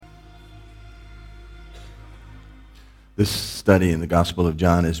This study in the Gospel of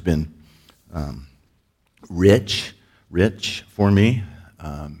John has been rich for me,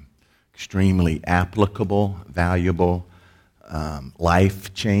 extremely applicable, valuable,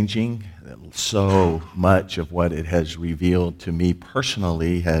 life-changing. So much of what it has revealed to me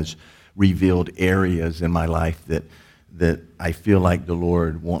personally has revealed areas in my life that I feel like the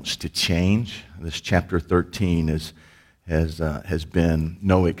Lord wants to change. This chapter 13 has been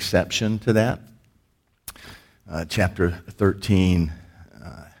no exception to that. Chapter 13,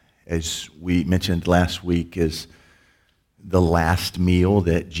 as we mentioned last week, is the last meal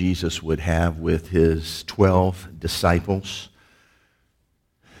that Jesus would have with his 12 disciples.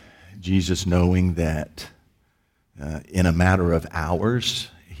 Jesus, knowing that in a matter of hours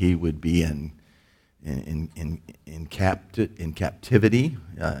he would be captivity.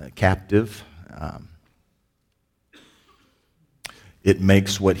 It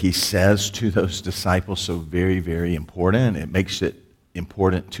makes what he says to those disciples so very, very important. It makes it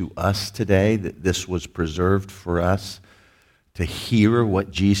important to us today that this was preserved for us to hear what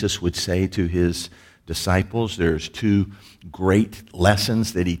Jesus would say to his disciples. There's two great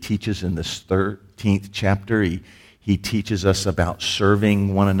lessons that he teaches in this 13th chapter. He teaches us about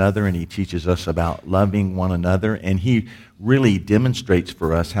serving one another, and he teaches us about loving one another. And he really demonstrates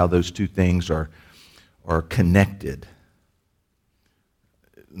for us how those two things are connected.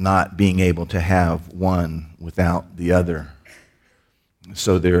 Not being able to have one without the other.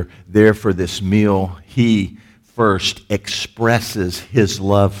 So they're there for this meal. He first expresses his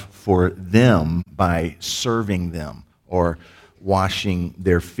love for them by serving them or washing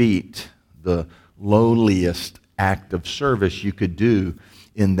their feet, the lowliest act of service you could do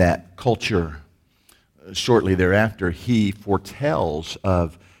in that culture. Shortly thereafter, he foretells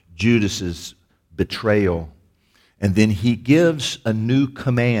of Judas's betrayal. And then he gives a new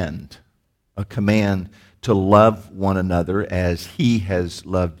command, a command to love one another as he has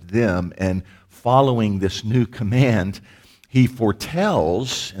loved them. And following this new command, he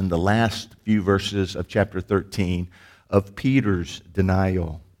foretells in the last few verses of chapter 13 of Peter's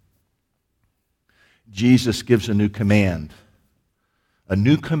denial. Jesus gives a new command. A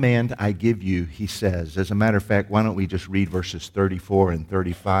new command I give you, he says. As a matter of fact, why don't we just read verses 34 and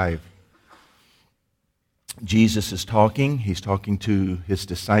 35. Jesus is talking. He's talking to his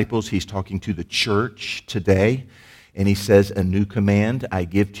disciples. He's talking to the church today. And he says, a new command I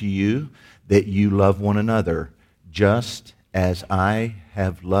give to you, that you love one another. Just as I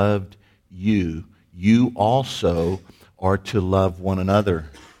have loved you, you also are to love one another.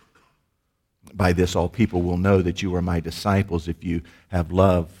 By this all people will know that you are my disciples if you have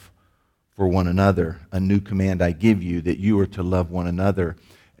love for one another. A new command I give you, that you are to love one another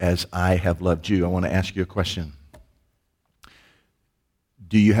as I have loved you. I want to ask you a question.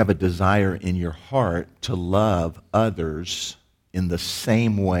 Do you have a desire in your heart to love others in the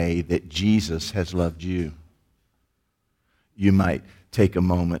same way that Jesus has loved you? You might take a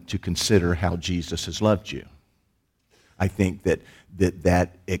moment to consider how Jesus has loved you. I think that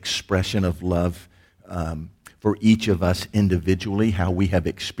expression of love for each of us individually, how we have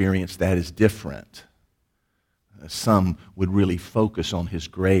experienced that is different. Some would really focus on his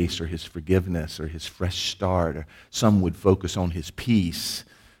grace or his forgiveness or his fresh start. Or some would focus on his peace,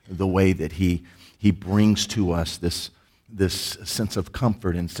 the way that he brings to us this sense of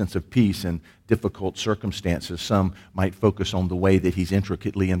comfort and sense of peace in difficult circumstances. Some might focus on the way that he's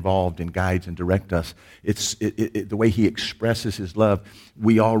intricately involved and guides and directs us. It's the way he expresses his love.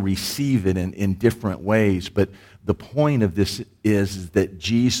 We all receive it in different ways, but the point of this is that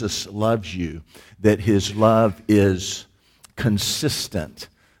Jesus loves you, that his love is consistent,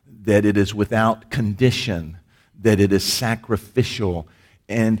 that it is without condition, that it is sacrificial,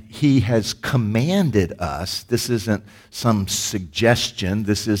 and he has commanded us. This isn't some suggestion.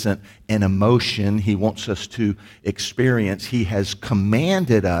 This isn't an emotion he wants us to experience. He has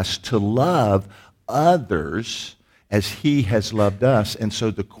commanded us to love others as he has loved us. And so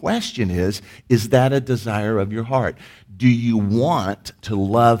the question is that a desire of your heart? Do you want to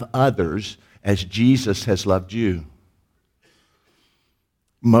love others as Jesus has loved you?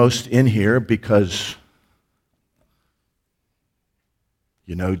 Most in here, because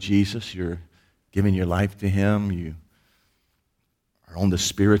you know Jesus, you're giving your life to him, you are on the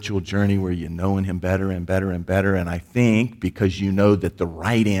spiritual journey where you're knowing him better and better and better, and I think because you know that the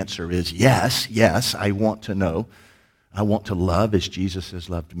right answer is yes, I want to know, I want to love as Jesus has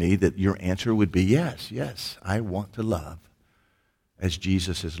loved me, that your answer would be yes, I want to love as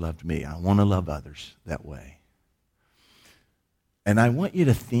Jesus has loved me. I want to love others that way. And I want you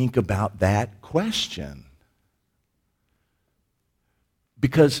to think about that question.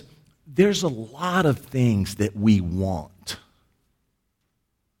 Because there's a lot of things that we want.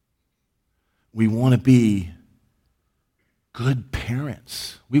 We want to be good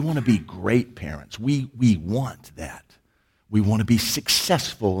parents. We want to be great parents. We want that. We want to be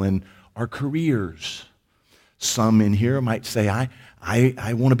successful in our careers. Some in here might say, I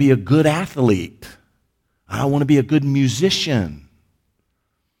want to be a good athlete. I want to be a good musician.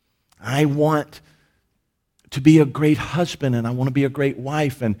 I want to be a great husband, and I want to be a great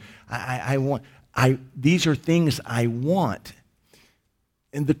wife, and these are things I want.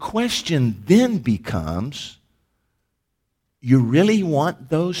 And the question then becomes, you really want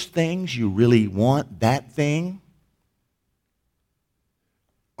those things? You really want that thing?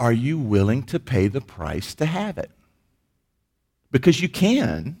 Are you willing to pay the price to have it? Because you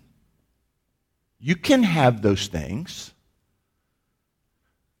can. You can have those things.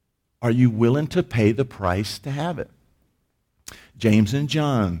 Are you willing to pay the price to have it? James and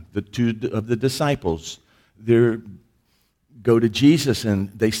John, the two of the disciples, they go to Jesus and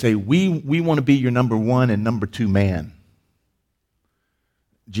they say, we want to be your number one and number two man.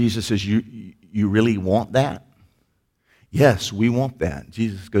 Jesus says, you really want that? Yes, we want that.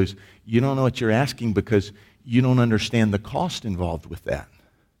 Jesus goes, you don't know what you're asking because you don't understand the cost involved with that.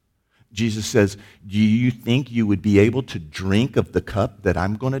 Jesus says, do you think you would be able to drink of the cup that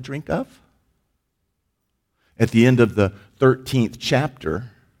I'm going to drink of? At the end of the 13th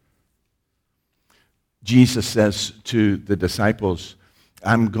chapter, Jesus says to the disciples,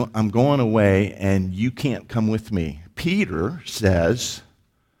 I'm going away and you can't come with me. Peter says,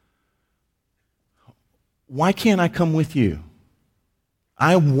 why can't I come with you?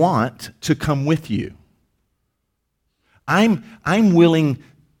 I want to come with you. I'm willing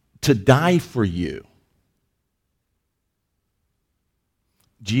to die for you.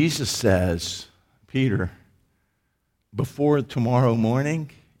 Jesus says, Peter, before tomorrow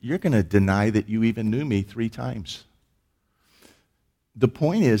morning, you're going to deny that you even knew me 3 times. The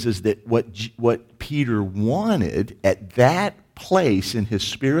point is that what Peter wanted at that place in his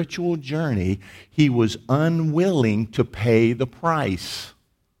spiritual journey, he was unwilling to pay the price.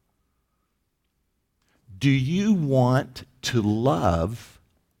 Do you want to love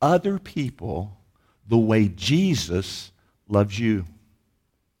other people the way Jesus loves you?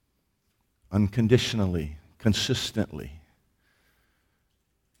 Unconditionally, consistently.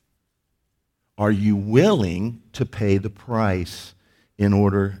 Are you willing to pay the price in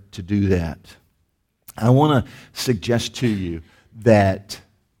order to do that? I want to suggest to you that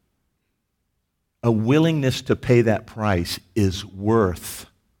a willingness to pay that price is worth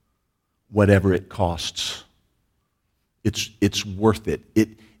whatever it costs. It's worth it.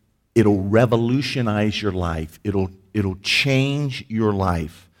 It'll revolutionize your life. It'll change your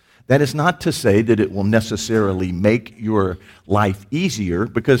life. That is not to say that it will necessarily make your life easier,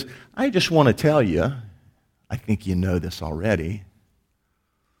 because I just want to tell you, I think you know this already,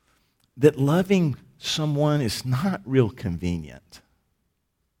 that loving someone is not real convenient.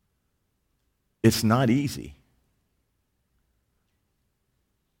 It's not easy.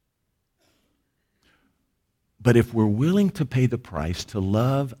 But if we're willing to pay the price to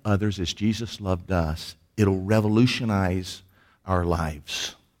love others as Jesus loved us, it'll revolutionize our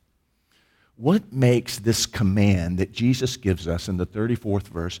lives. What makes this command that Jesus gives us in the 34th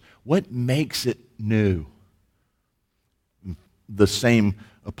verse, what makes it new? The same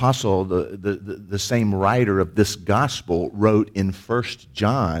apostle, the same writer of this gospel wrote in 1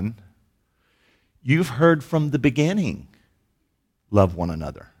 John, you've heard from the beginning, love one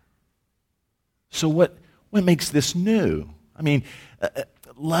another. So what makes this new? I mean,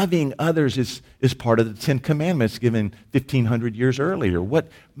 loving others is part of the 10 Commandments given 1,500 years earlier. What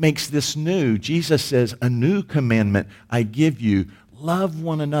makes this new? Jesus says, a new commandment I give you, love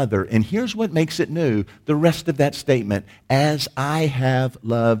one another. And here's what makes it new, the rest of that statement, as I have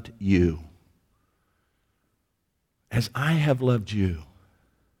loved you. As I have loved you.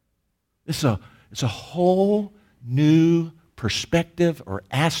 It's a whole new perspective or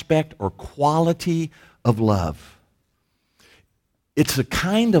aspect or quality of love. It's a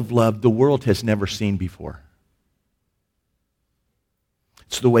kind of love the world has never seen before.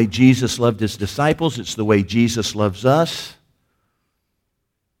 It's the way Jesus loved his disciples. It's the way Jesus loves us.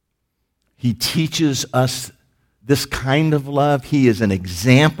 He teaches us this kind of love. He is an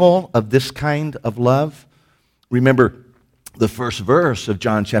example of this kind of love. Remember the first verse of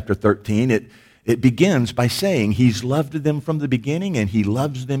John chapter 13. It begins by saying he's loved them from the beginning and he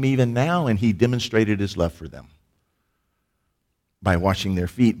loves them even now, and he demonstrated his love for them by washing their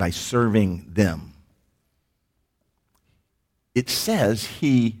feet, by serving them. It says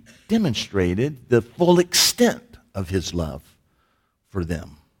he demonstrated the full extent of his love for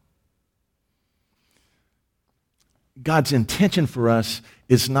them. God's intention for us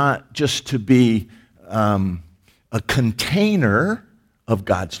is not just to be a container of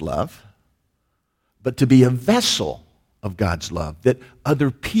God's love, but to be a vessel of God's love, that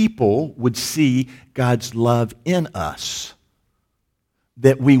other people would see God's love in us,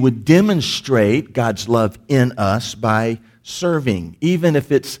 that we would demonstrate God's love in us by serving, even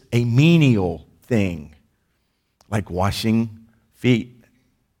if it's a menial thing, like washing feet.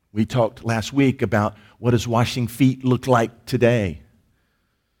 We talked last week about what does washing feet look like today.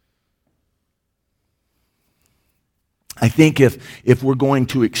 I think if we're going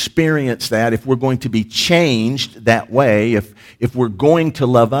to experience that, if we're going to be changed that way, if we're going to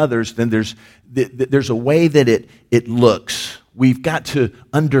love others, then there's a way that it looks. We've got to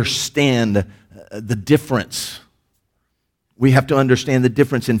understand the difference. We have to understand the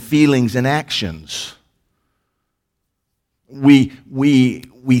difference in feelings and actions. We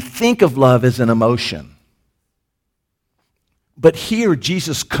think of love as an emotion. But here,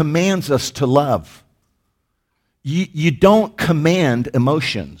 Jesus commands us to love. You don't command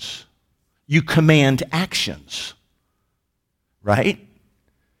emotions. You command actions. Right?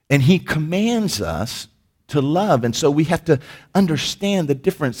 And he commands us to love. And so we have to understand the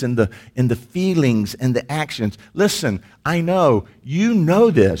difference in the feelings and the actions. Listen, I know, you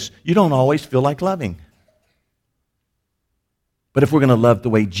know this. You don't always feel like loving. But if we're going to love the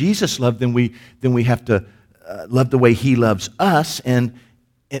way Jesus loved, then we have to love the way he loves us. And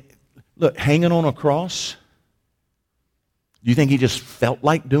look, hanging on a cross, do you think he just felt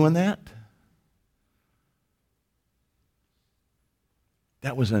like doing that?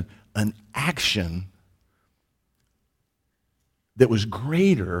 That was an action that was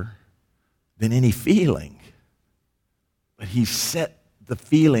greater than any feeling. But he set the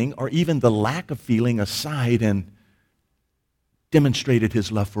feeling, or even the lack of feeling, aside and demonstrated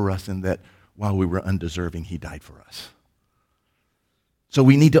his love for us, and that while we were undeserving, he died for us. So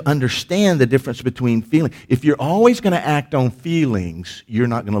we need to understand the difference between feeling. If you're always going to act on feelings, you're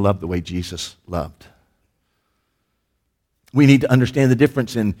not going to love the way Jesus loved. We need to understand the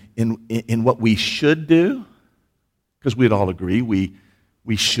difference in what we should do, because we'd all agree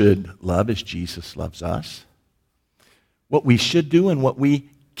we should love as Jesus loves us. What we should do and what we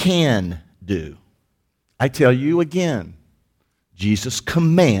can do. I tell you again, Jesus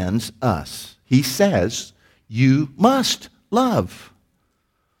commands us. He says, you must love.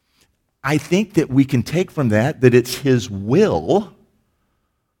 I think that we can take from that it's his will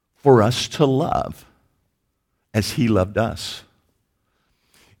for us to love as he loved us.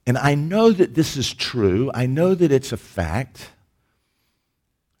 And I know that this is true. I know that it's a fact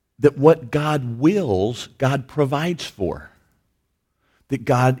that what God wills, God provides for. That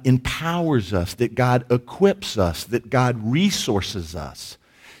God empowers us, that God equips us, that God resources us.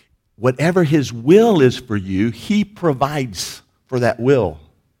 Whatever his will is for you, he provides for that will.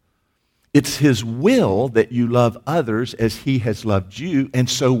 It's his will that you love others as he has loved you, and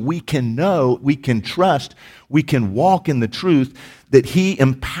so we can know, we can trust, we can walk in the truth that he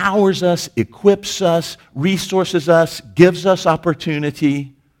empowers us, equips us, resources us, gives us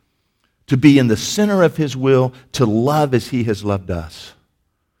opportunity to be in the center of his will, to love as he has loved us.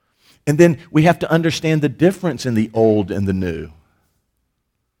 And then we have to understand the difference in the old and the new.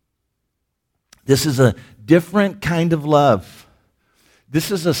 This is a different kind of love. This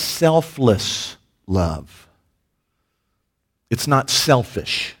is a selfless love. It's not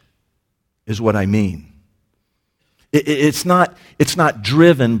selfish, is what I mean. It's not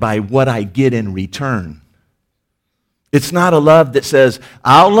driven by what I get in return. It's not a love that says,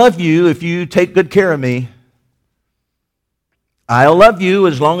 I'll love you if you take good care of me. I'll love you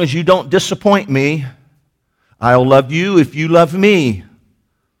as long as you don't disappoint me. I'll love you if you love me.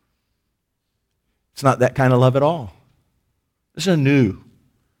 It's not that kind of love at all. This is a new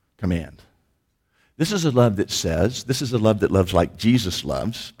command. This is a love that says, this is a love that loves like Jesus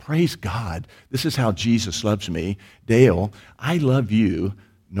loves. Praise God. This is how Jesus loves me. Dale, I love you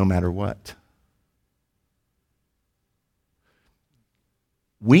no matter what.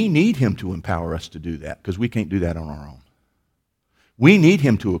 We need him to empower us to do that because we can't do that on our own. We need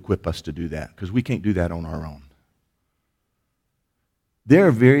him to equip us to do that because we can't do that on our own. There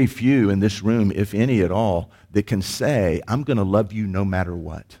are very few in this room, if any at all, that can say, I'm going to love you no matter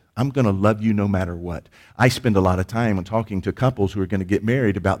what. I'm going to love you no matter what. I spend a lot of time talking to couples who are going to get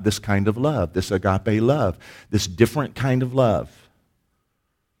married about this kind of love, this agape love, this different kind of love.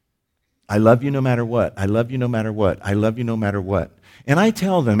 I love you no matter what. I love you no matter what. I love you no matter what. And I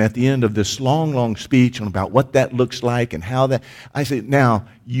tell them at the end of this long, long speech about what that looks like and how that, I say, now,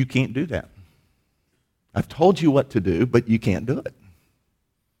 you can't do that. I've told you what to do, but you can't do it.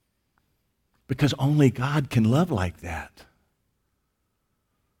 Because only God can love like that.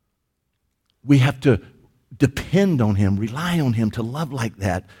 We have to depend on Him, rely on Him to love like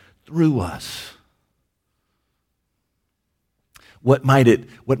that through us. What might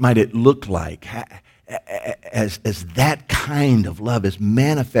it look like as that kind of love is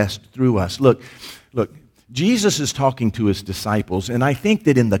manifest through us? Look, Jesus is talking to His disciples, and I think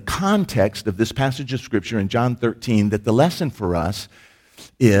that in the context of this passage of Scripture in John 13, that the lesson for us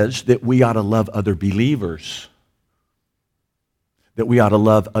is that we ought to love other believers, that we ought to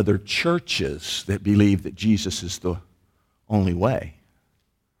love other churches that believe that Jesus is the only way,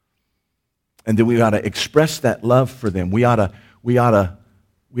 and that we ought to express that love for them. We ought to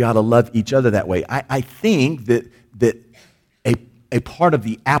love each other that way. I think that a part of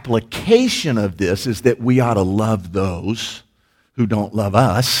the application of this is that we ought to love those who don't love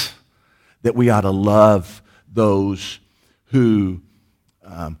us, that we ought to love those who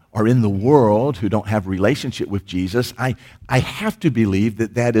are in the world, who don't have a relationship with Jesus. I have to believe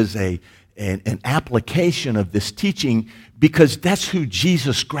that is an application of this teaching, because that's who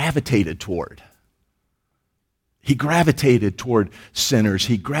Jesus gravitated toward. He gravitated toward sinners.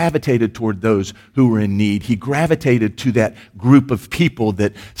 He gravitated toward those who were in need. He gravitated to that group of people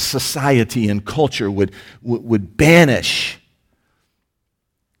that society and culture would banish.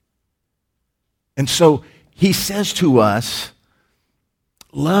 And so He says to us,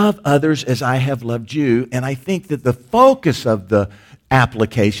 love others as I have loved you. And I think that the focus of the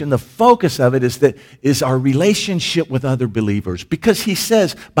application, the focus of it is our relationship with other believers. Because He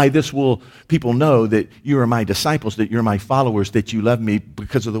says, by this will people know that you are my disciples, that you're my followers, that you love me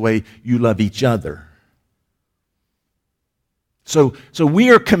because of the way you love each other. So we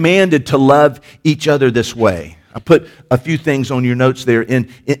are commanded to love each other this way. I put a few things on your notes there.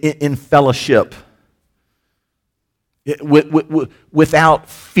 In fellowship, without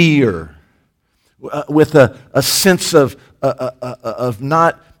fear, with a sense of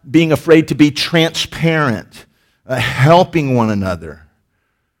not being afraid to be transparent, helping one another,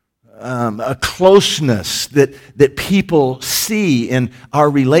 a closeness that people see in our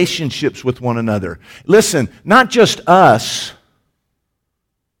relationships with one another. Listen, not just us,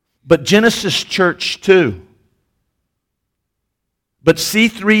 but Genesis Church too. But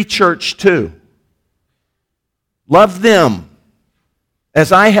C3 Church too. Love them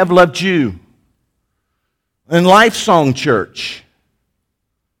as I have loved you. And Lifesong Church.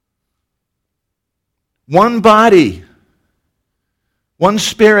 One body. One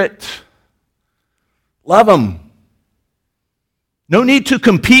Spirit. Love them. No need to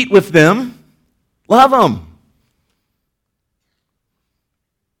compete with them. Love them.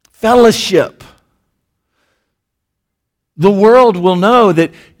 Fellowship. The world will know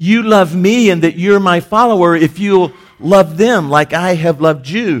that you love me and that you're my follower if you'll love them like I have loved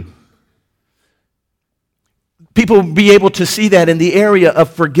you. People will be able to see that in the area of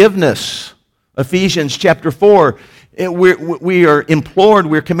forgiveness. Ephesians chapter 4, we are implored,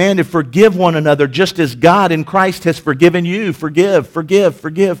 we're commanded, forgive one another just as God in Christ has forgiven you. Forgive, forgive,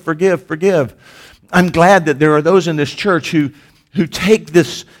 forgive, forgive, forgive. I'm glad that there are those in this church who take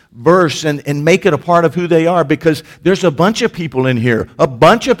this verse and make it a part of who they are, because there's a bunch of people in here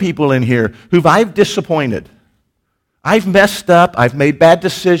who I've disappointed. I've messed up. I've made bad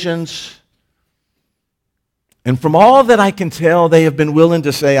decisions. And from all that I can tell, they have been willing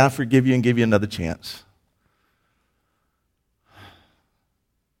to say, I forgive you and give you another chance.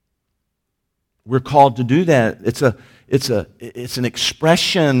 We're called to do that. It's an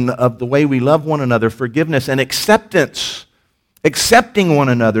expression of the way we love one another, forgiveness and acceptance. Accepting one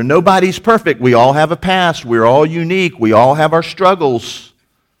another. Nobody's perfect. We all have a past. We're all unique. We all have our struggles.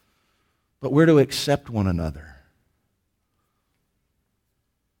 But we're to accept one another.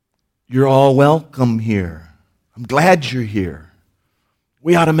 You're all welcome here. I'm glad you're here.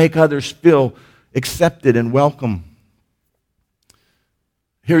 We ought to make others feel accepted and welcome.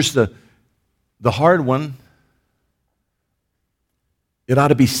 Here's the hard one. It ought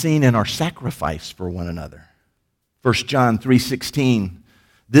to be seen in our sacrifice for one another. 1 John 3:16,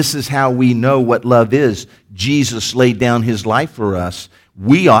 this is how we know what love is. Jesus laid down His life for us.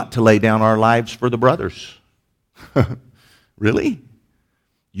 We ought to lay down our lives for the brothers. Really?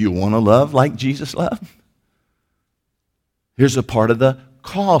 You want to love like Jesus loved? Here's a part of the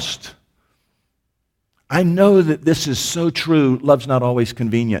cost. I know that this is so true. Love's not always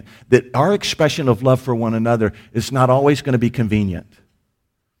convenient. That our expression of love for one another is not always going to be convenient.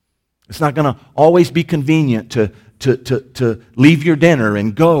 It's not going to always be convenient to leave your dinner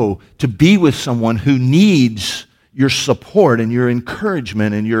and go to be with someone who needs your support and your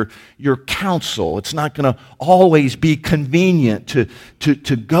encouragement and your counsel. It's not going to always be convenient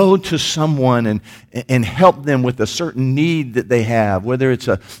to go to someone and help them with a certain need that they have, whether it's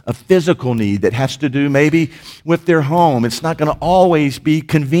a physical need that has to do maybe with their home. It's not going to always be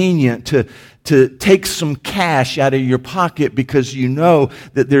convenient to take some cash out of your pocket because you know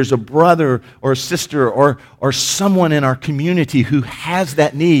that there's a brother or a sister or someone in our community who has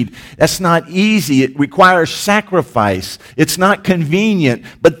that need. That's not easy. It requires sacrifice. It's not convenient,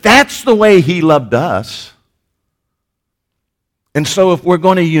 but that's the way He loved us. And so if we're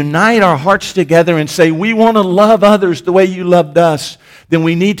going to unite our hearts together and say, we want to love others the way you loved us, then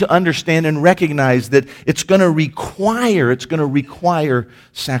we need to understand and recognize that it's going to require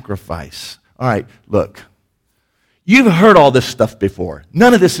sacrifice. All right, look, you've heard all this stuff before.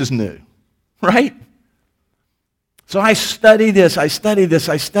 None of this is new, right? So I study this,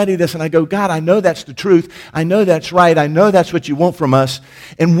 and I go, God, I know that's the truth. I know that's right. I know that's what you want from us.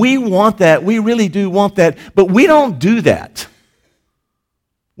 And we want that. We really do want that. But we don't do that.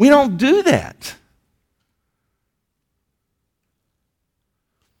 We don't do that.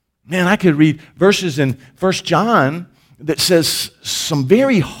 Man, I could read verses in 1 John that says some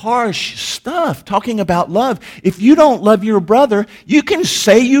very harsh stuff talking about love. If you don't love your brother, you can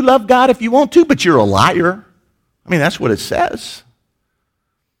say you love God if you want to, but you're a liar. I mean, that's what it says.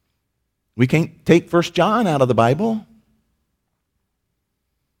 We can't take 1 John out of the Bible.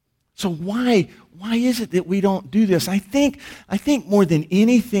 So why is it that we don't do this? I think more than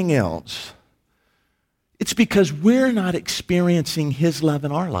anything else, it's because we're not experiencing His love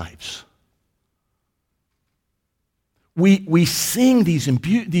in our lives. We sing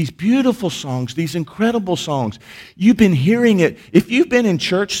these beautiful songs, these incredible songs. You've been hearing it. If you've been in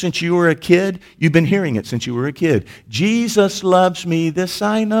church since you were a kid, you've been hearing it since you were a kid. Jesus loves me, this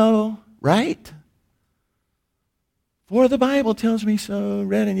I know, right? For the Bible tells me so,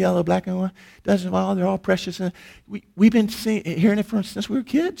 red and yellow, black and white, doesn't all, they're all precious. We've been hearing it since we were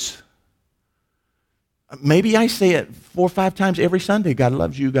kids. Maybe I say it 4 or 5 times every Sunday. God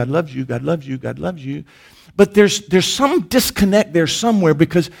loves you, God loves you, God loves you, God loves you. But there's some disconnect there somewhere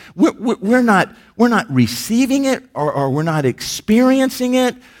because we're not receiving it or we're not experiencing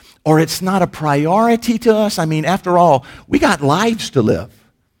it or it's not a priority to us. I mean, after all, we got lives to live.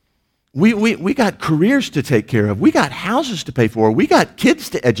 We got careers to take care of. We got houses to pay for. We got kids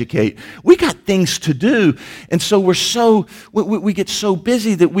to educate. We got things to do. And so we get so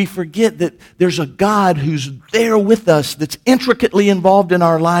busy that we forget that there's a God who's there with us, that's intricately involved in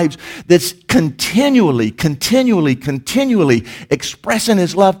our lives, that's continually expressing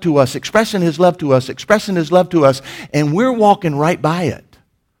His love to us, and we're walking right by it.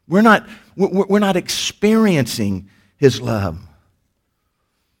 We're not experiencing His love.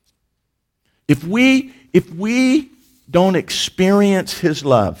 If we don't experience His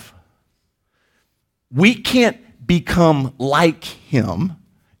love, we can't become like Him.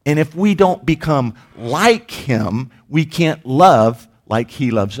 And if we don't become like Him, we can't love like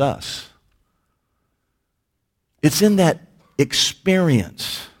He loves us. It's in that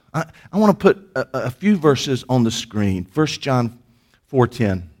experience. I want to put a few verses on the screen. 1 John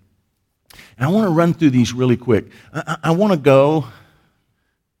 4:10. And I want to run through these really quick. I want to go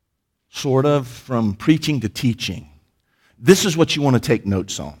sort of from preaching to teaching. This is what you want to take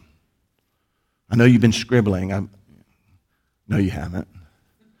notes on. I know you've been scribbling. No, you haven't.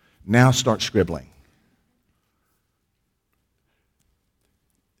 Now start scribbling.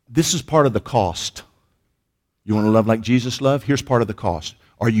 This is part of the cost. You want to love like Jesus loved? Here's part of the cost.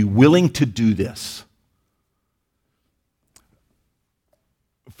 Are you willing to do this?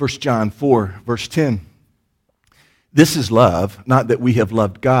 1 John 4, verse 10. This is love, not that we have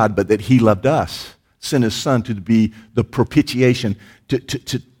loved God, but that He loved us, sent His Son to be the propitiation,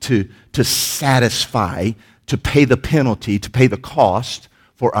 to satisfy, to pay the penalty, to pay the cost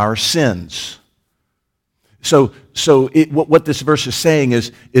for our sins. So what this verse is saying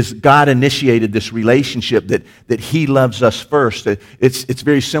is God initiated this relationship that He loves us first. It's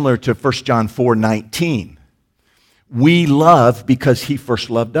very similar to 1 John 4:19. We love because He first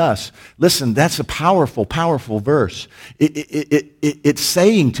loved us. Listen, that's a powerful, powerful verse. It's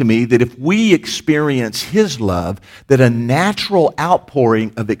saying to me that if we experience His love, that a natural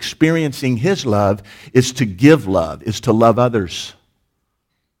outpouring of experiencing His love is to give love, is to love others.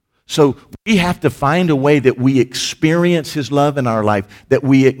 So we have to find a way that we experience His love in our life, that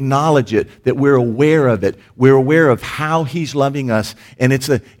we acknowledge it, that we're aware of it. We're aware of how He's loving us. And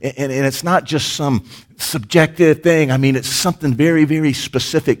it's not just some subjective thing. I mean, it's something very, very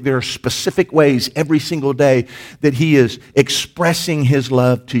specific. There are specific ways every single day that He is expressing His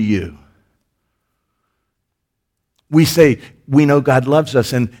love to you. We say we know God loves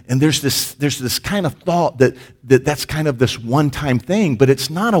us, and there's this kind of thought that's kind of this one-time thing, but it's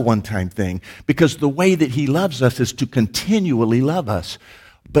not a one-time thing, because the way that he loves us is to continually love us.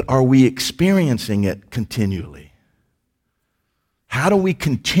 But are we experiencing it continually? How do we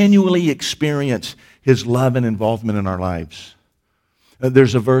continually experience his love and involvement in our lives?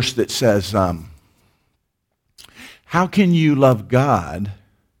 There's a verse that says, how can you love God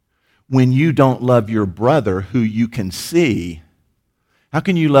when you don't love your brother who you can see? How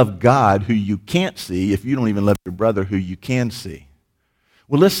can you love God who you can't see if you don't even love your brother who you can see?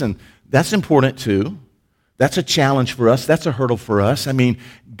 Well, listen, that's important too. That's a challenge for us. That's a hurdle for us. I mean,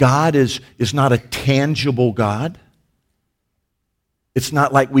 God is not a tangible God. It's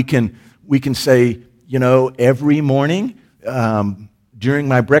not like we can say, every morning during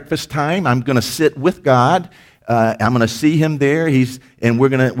my breakfast time, I'm going to sit with God. I'm going to see him there. And we're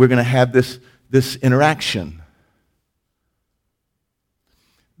going to have this interaction.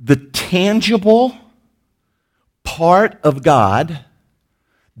 The tangible part of God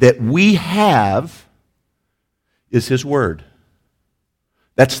that we have is his word.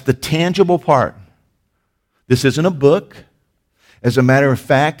 That's the tangible part. This isn't a book. As a matter of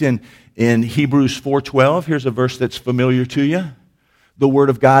fact, in Hebrews 4:12, here's a verse that's familiar to you. The word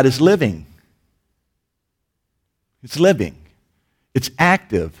of God is living. It's living. It's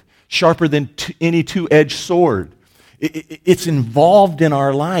active, sharper than any two-edged sword. It's involved in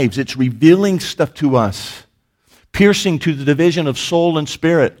our lives. It's revealing stuff to us, piercing to the division of soul and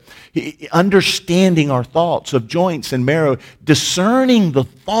spirit, understanding our thoughts of joints and marrow, discerning the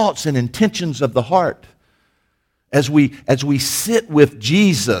thoughts and intentions of the heart. As we sit with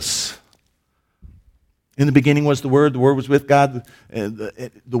Jesus. In the beginning was the Word was with God,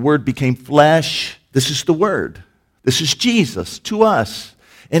 the Word became flesh. This is the Word. This is Jesus to us.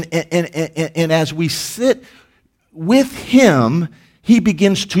 And as we sit with him, he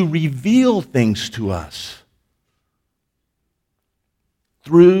begins to reveal things to us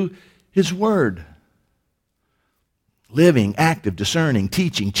through his word. Living, active, discerning,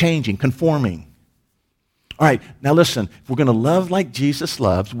 teaching, changing, conforming. All right, now listen, if we're going to love like Jesus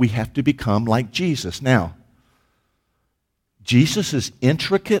loves, we have to become like Jesus. Now, Jesus is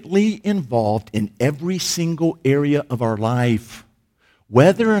intricately involved in every single area of our life.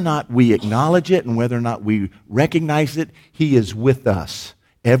 Whether or not we acknowledge it and whether or not we recognize it, he is with us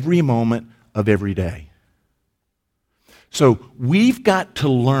every moment of every day. So we've got to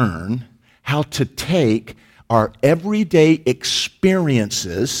learn how to take our everyday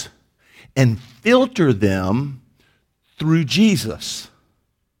experiences and filter them through Jesus,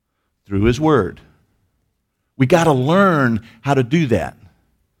 through his word. We got to learn how to do that.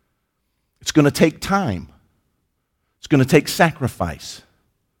 It's going to take time. It's going to take sacrifice.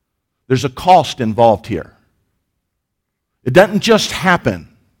 There's a cost involved here. It doesn't just happen.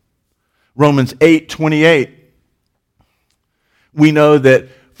 Romans 8:28. We know that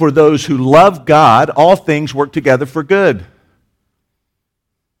for those who love God, all things work together for good.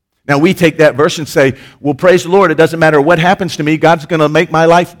 Now we take that verse and say, well, praise the Lord, it doesn't matter what happens to me, God's going to make my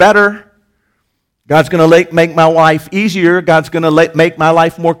life better. God's going to make my life easier. God's going to make my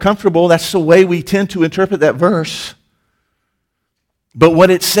life more comfortable. That's the way we tend to interpret that verse. But what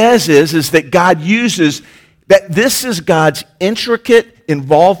it says is that God uses, that this is God's intricate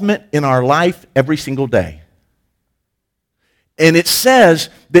involvement in our life every single day. And it says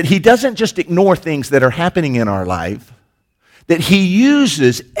that he doesn't just ignore things that are happening in our life, that he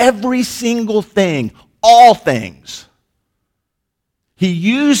uses every single thing, all things. He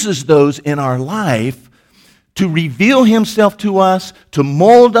uses those in our life to reveal himself to us, to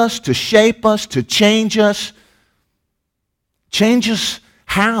mold us, to shape us, to change us. Change us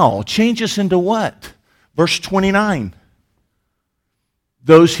how? Change us into what? Verse 29.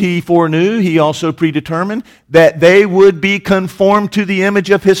 Those he foreknew, he also predetermined that they would be conformed to the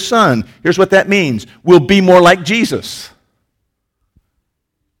image of his Son. Here's what that means. We'll be more like Jesus,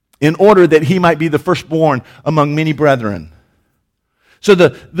 in order that he might be the firstborn among many brethren. So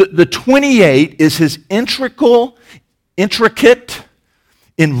the 28 is his intricate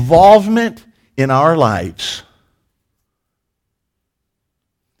involvement in our lives.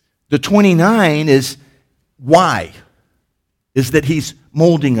 The 29 is why? Is that he's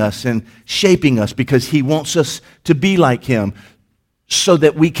molding us and shaping us because he wants us to be like him so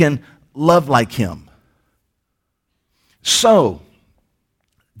that we can love like him. So,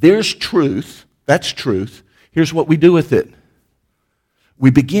 there's truth. That's truth. Here's what we do with it. We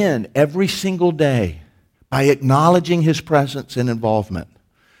begin every single day by acknowledging his presence and involvement.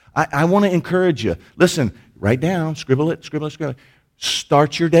 I want to encourage you. Listen, write down, scribble it.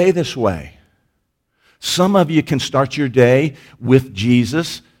 Start your day this way. Some of you can start your day with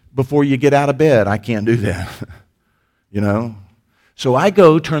Jesus before you get out of bed. I can't do that, you know. So I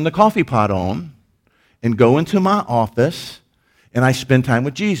go turn the coffee pot on and go into my office and I spend time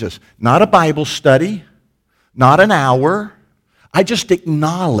with Jesus. Not a Bible study, not an hour. I just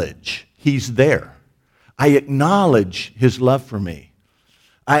acknowledge He's there. I acknowledge His love for me.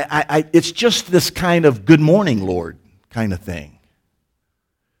 It's just this kind of good morning, Lord kind of thing.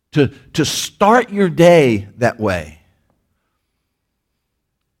 To start your day that way.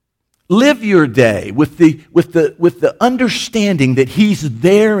 Live your day with the understanding that He's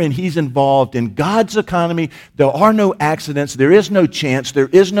there and He's involved in God's economy. There are no accidents. There is no chance. There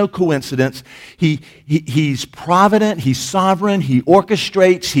is no coincidence. He's provident. He's sovereign. He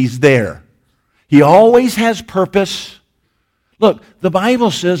orchestrates. He's there. He always has purpose. Look, the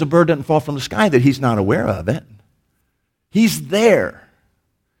Bible says a bird doesn't fall from the sky that He's not aware of it. He's there.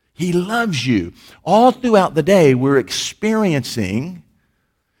 He loves you. All throughout the day, we're experiencing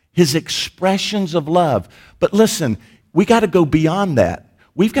His expressions of love. But listen, we got to go beyond that.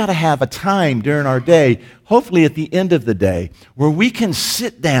 We've got to have a time during our day, hopefully at the end of the day, where we can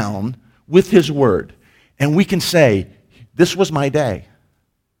sit down with His Word and we can say, this was my day.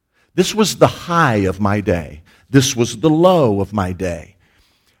 This was the high of my day. This was the low of my day.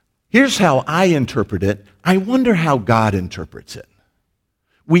 Here's how I interpret it. I wonder how God interprets it.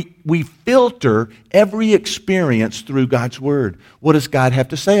 We filter every experience through God's Word. What does God have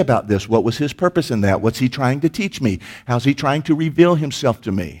to say about this? What was His purpose in that? What's He trying to teach me? How's He trying to reveal Himself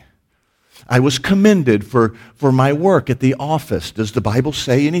to me? I was commended for my work at the office. Does the Bible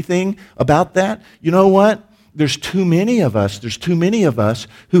say anything about that? You know what? There's too many of us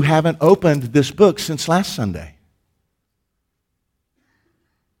who haven't opened this book since last Sunday.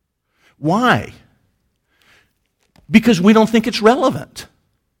 Why? Because we don't think it's relevant.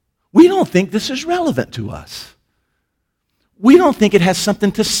 We don't think this is relevant to us. We don't think it has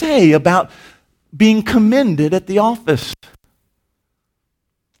something to say about being commended at the office.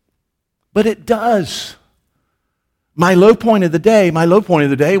 But it does. My low point of the day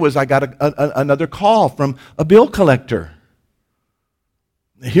was I got another call from a bill collector.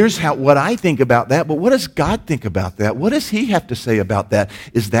 Here's what I think about that, but what does God think about that? What does He have to say about that?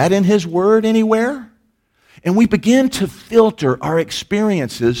 Is that in His Word anywhere? And we begin to filter our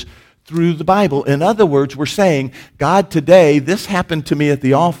experiences through the Bible. In other words, we're saying, God, today, this happened to me at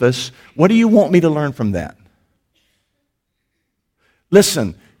the office. What do you want me to learn from that?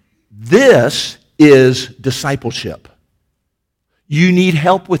 Listen, this is discipleship. You need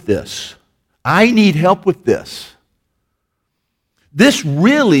help with this. I need help with this. This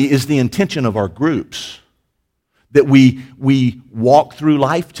really is the intention of our groups, that we walk through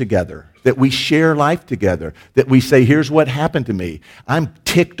life together, that we share life together, that we say, here's what happened to me. I'm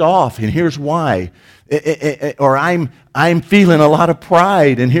ticked off, and here's why. Or I'm feeling a lot of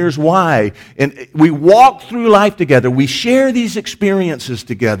pride, and here's why. And we walk through life together. We share these experiences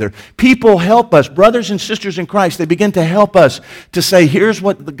together. People help us, brothers and sisters in Christ. They begin to help us to say, here's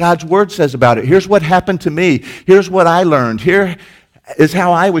what God's Word says about it. Here's what happened to me. Here's what I learned. Here is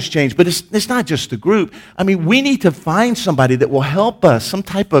how I was changed. But it's not just the group. I mean, we need to find somebody that will help us, some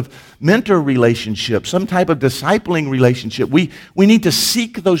type of mentor relationship, some type of discipling relationship. We need to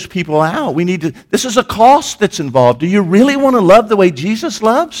seek those people out. This is a cost that's involved. Do you really want to love the way Jesus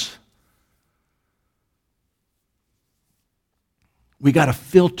loves? We got to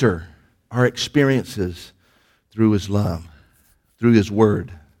filter our experiences through His love, through His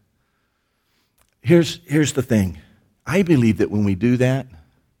Word. Here's the thing. I believe that when we do that,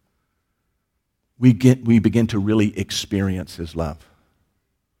 we begin to really experience His love.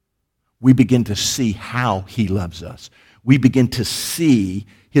 We begin to see how He loves us. We begin to see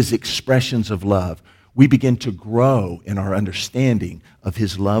His expressions of love. We begin to grow in our understanding of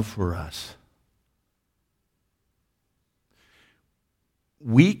His love for us.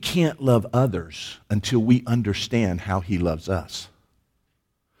 We can't love others until we understand how He loves us.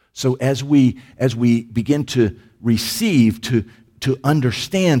 So as we begin to receive, to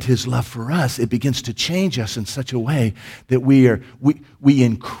understand His love for us, it begins to change us in such a way that we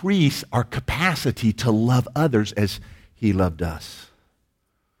increase our capacity to love others as He loved us.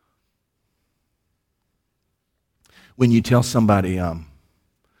 When you tell somebody, I'm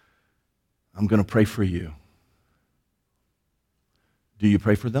going to pray for you, do you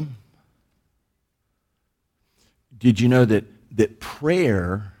pray for them? Did you know that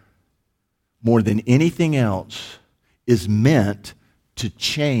prayer, more than anything else, is meant to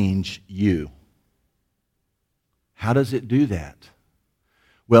change you? How does it do that?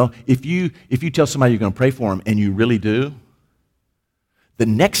 Well, if you tell somebody you're going to pray for them and you really do, the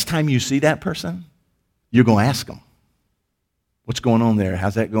next time you see that person, You're going to ask them, what's going on there?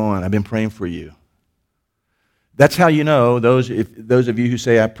 How's that going? I've been praying for you. That's how you know, those of you who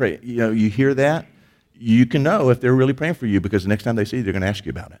say, I pray, you hear that, you can know if they're really praying for you because the next time they see you, they're going to ask you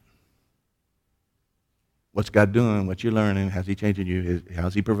about it. What's God doing? What you learning? How's he changing you?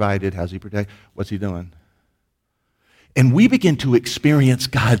 How's he provided? How's he protected? What's he doing? And we begin to experience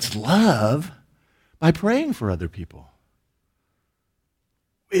God's love by praying for other people.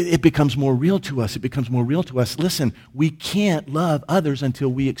 It becomes more real to us. It becomes more real to us. Listen, we can't love others until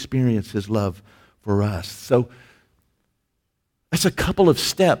we experience his love for us. So that's a couple of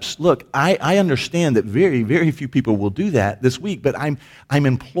steps. Look, I understand that very, very few people will do that this week, but I'm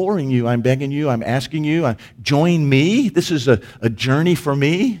imploring you, I'm begging you, I'm asking you, join me. This is a journey for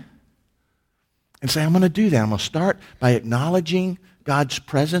me. And say, I'm going to do that. I'm going to start by acknowledging God's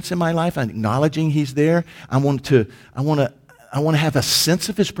presence in my life. I'm acknowledging he's there. I want to have a sense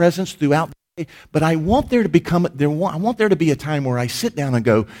of his presence throughout the day, but I want there to be a time where I sit down and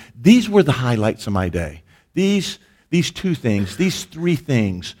go, these were the highlights of my day. These two things, these three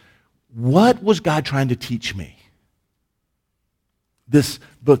things. What was God trying to teach me? This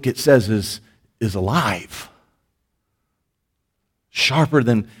book, it says, is alive. Sharper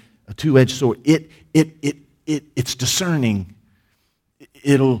than a two-edged sword. It's discerning.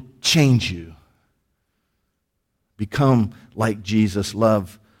 It'll change you. Become like Jesus.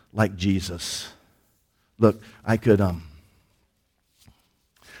 Love like Jesus. Look, I could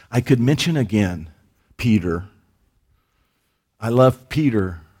mention again Peter. I love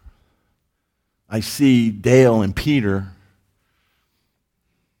Peter. I see Dale and Peter.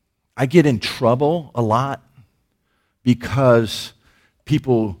 I get in trouble a lot because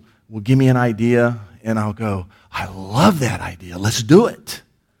people will give me an idea and I'll go, I love that idea. Let's do it.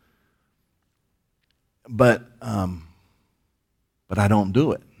 But I don't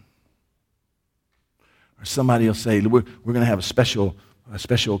do it. Or somebody will say, we're going to have a special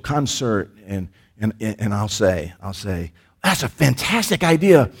concert, and I'll say, that's a fantastic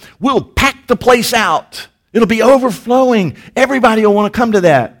idea. We'll pack the place out. It'll be overflowing. Everybody will want to come to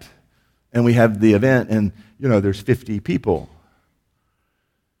that. And we have the event, and there's 50 people.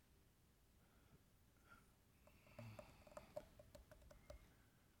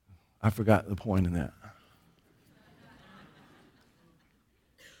 I forgot the point in that.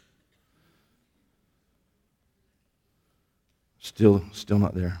 Still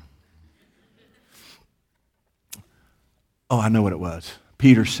not there. Oh, I know what it was.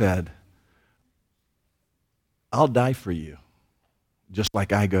 Peter said, I'll die for you. Just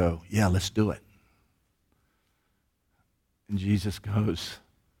like I go, yeah, let's do it. And Jesus goes,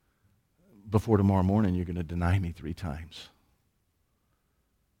 before tomorrow morning, you're going to deny me 3 times.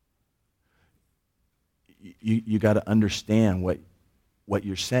 You got to understand what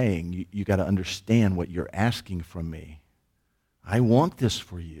you're saying. You got to understand what you're asking from me. I want this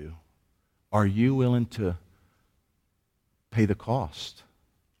for you. Are you willing to pay the cost?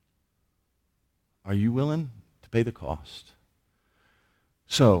 Are you willing to pay the cost?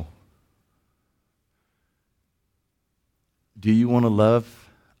 So, do you want to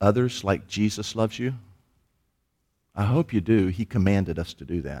love others like Jesus loves you? I hope you do. He commanded us to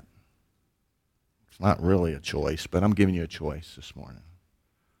do that. It's not really a choice, but I'm giving you a choice this morning.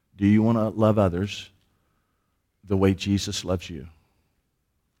 Do you want to love others the way Jesus loves you?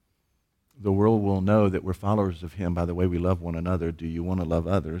 The world will know that we're followers of him by the way we love one another. Do you want to love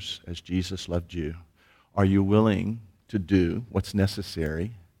others as Jesus loved you? Are you willing to do what's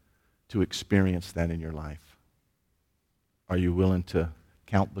necessary to experience that in your life? Are you willing to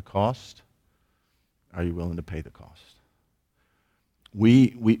count the cost? Are you willing to pay the cost?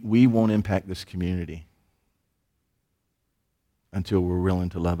 We won't impact this community until we're willing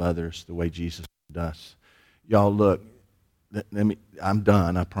to love others the way Jesus does. Y'all, look, I'm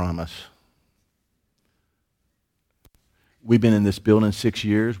done, I promise. We've been in this building 6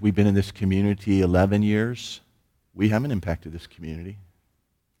 years. We've been in this community 11 years. We haven't impacted this community.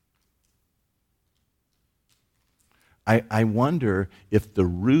 I wonder if the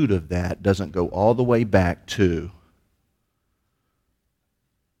root of that doesn't go all the way back to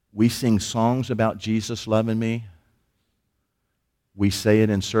we sing songs about Jesus loving me. We say it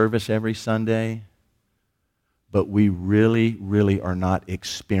in service every Sunday. But we really, really are not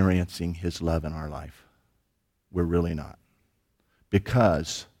experiencing his love in our life. We're really not.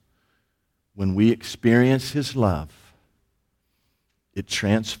 Because when we experience his love, it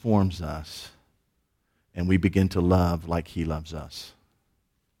transforms us and we begin to love like he loves us.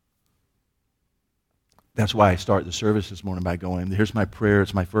 That's why I start the service this morning by going, here's my prayer,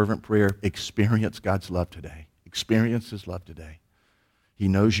 it's my fervent prayer, experience God's love today. Experience his love today. He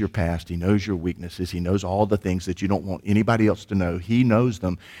knows your past. He knows your weaknesses. He knows all the things that you don't want anybody else to know. He knows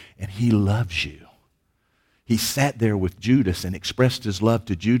them, and he loves you. He sat there with Judas and expressed his love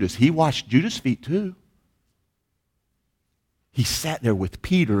to Judas. He washed Judas' feet too. He sat there with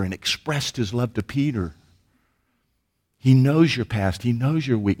Peter and expressed his love to Peter. He knows your past. He knows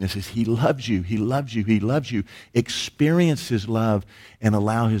your weaknesses. He loves you. He loves you. He loves you. Experience his love and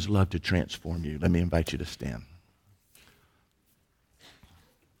allow his love to transform you. Let me invite you to stand.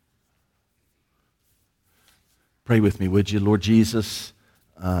 Pray with me, would you? Lord Jesus,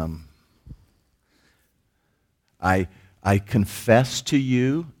 I confess to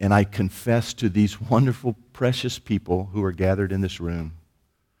you and I confess to these wonderful, precious people who are gathered in this room,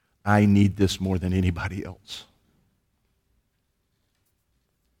 I need this more than anybody else.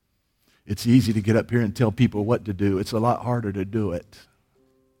 It's easy to get up here and tell people what to do. It's a lot harder to do it.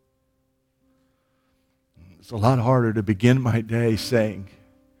 It's a lot harder to begin my day saying,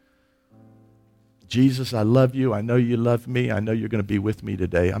 Jesus, I love you. I know you love me. I know you're going to be with me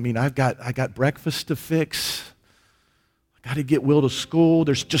today. I mean, I got breakfast to fix. I got to get Will to school.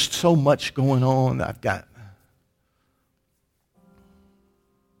 There's just so much going on.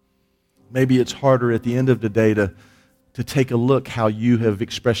 Maybe it's harder at the end of the day to take a look how you have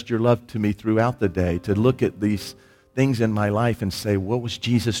expressed your love to me throughout the day, to look at these things in my life and say, what was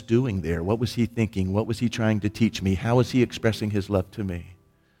Jesus doing there? What was he thinking? What was he trying to teach me? How is he expressing his love to me?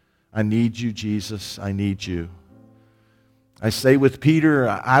 I need you, Jesus. I need you. I say with Peter,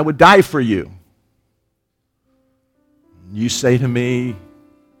 I would die for you. You say to me,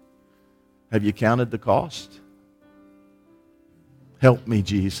 have you counted the cost? Help me,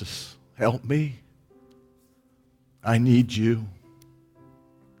 Jesus. Help me. I need you.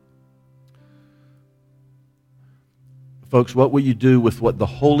 Folks, what will you do with what the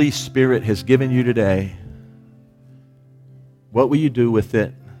Holy Spirit has given you today? What will you do with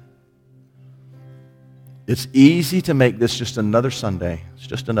it? It's easy to make this just another Sunday. It's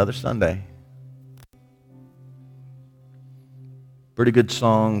just another Sunday. Pretty good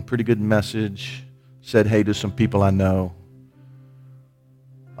song, pretty good message. Said hey to some people I know.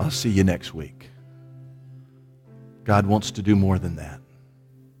 I'll see you next week. God wants to do more than that.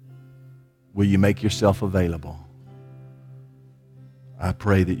 Will you make yourself available? I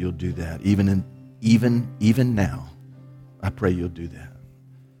pray that you'll do that. Even now, I pray you'll do that.